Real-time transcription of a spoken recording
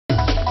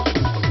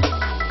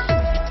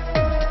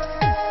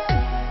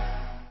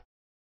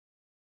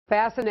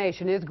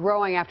Fascination is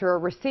growing after a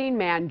Racine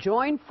man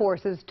joined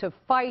forces to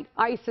fight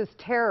ISIS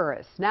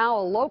terrorists. Now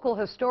a local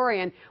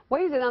historian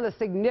weighs in on the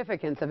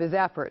significance of his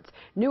efforts.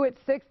 New at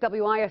 6,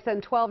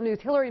 WISN 12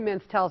 News' Hillary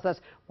Mintz tells us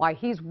why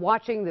he's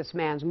watching this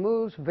man's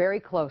moves very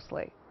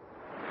closely.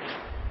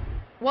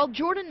 While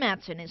Jordan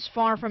Mattson is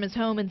far from his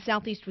home in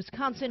southeast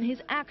Wisconsin,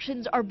 his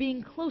actions are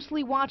being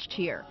closely watched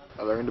here.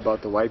 I learned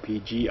about the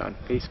YPG on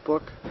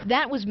Facebook.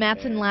 That was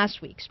Mattson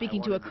last week,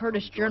 speaking to a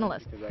Kurdish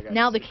journalist.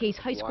 Now the case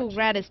high school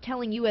grad is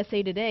telling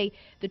USA Today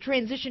the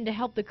transition to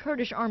help the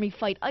Kurdish army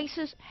fight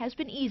ISIS has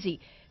been easy,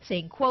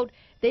 saying, quote,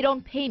 "They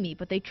don't pay me,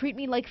 but they treat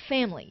me like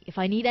family. If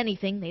I need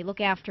anything, they look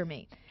after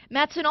me."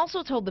 Mattson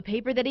also told the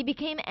paper that he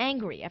became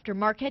angry after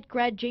Marquette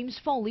grad James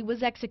Foley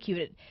was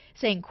executed,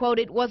 saying, quote,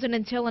 "It wasn't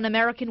until an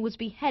American was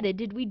beheaded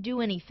did we do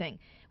anything.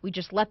 We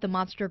just let the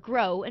monster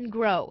grow and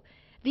grow."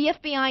 The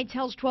FBI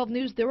tells 12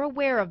 News they're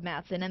aware of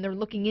Mattson and they're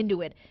looking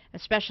into it,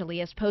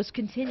 especially as posts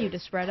continue to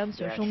spread on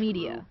social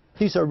media.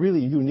 These are really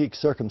unique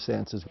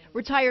circumstances.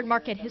 Retired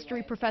Marquette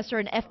history professor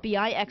and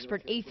FBI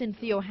expert Ethan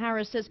Theo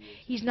Harris says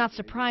he's not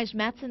surprised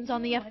Mattson's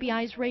on the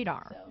FBI's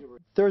radar.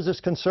 There's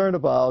this concern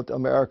about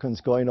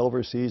Americans going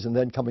overseas and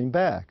then coming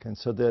back, and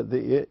so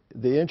the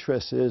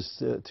interest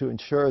is to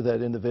ensure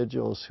that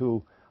individuals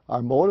who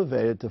are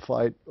motivated to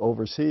fight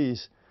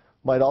overseas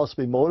might also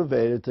be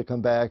motivated to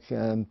come back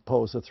and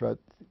pose a threat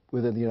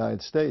within the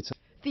United States.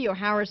 Theo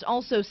Harris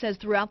also says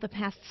throughout the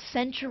past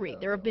century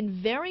there have been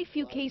very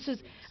few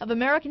cases of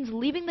Americans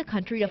leaving the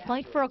country to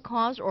fight for a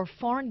cause or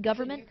foreign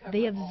government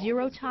they have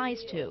zero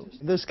ties to.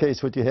 In this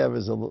case, what you have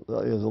is a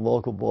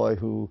local boy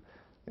who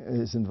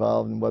is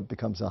involved in what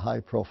becomes a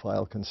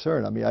high-profile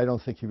concern. I mean, I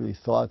don't think he really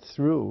thought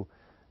through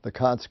the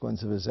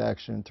consequence of his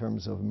action in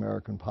terms of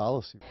American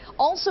policy.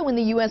 Also in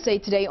the USA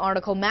Today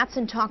article,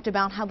 Mattson talked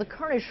about how the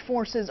Kurdish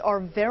forces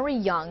are very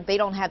young. They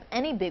don't have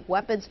any big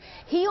weapons.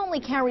 He only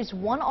carries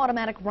one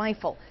automatic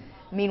rifle.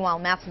 Meanwhile,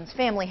 Mattson's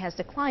family has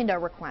declined our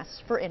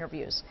requests for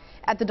interviews.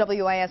 At the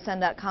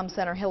WISN.com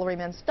Center, Hillary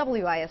Mintz,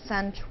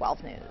 WISN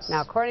 12 News.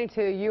 Now, according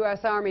to a U.S.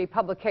 Army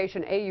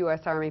publication,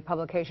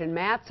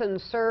 Mattson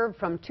served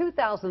from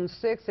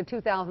 2006 to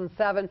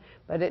 2007,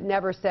 but it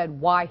never said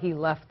why he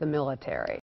left the military.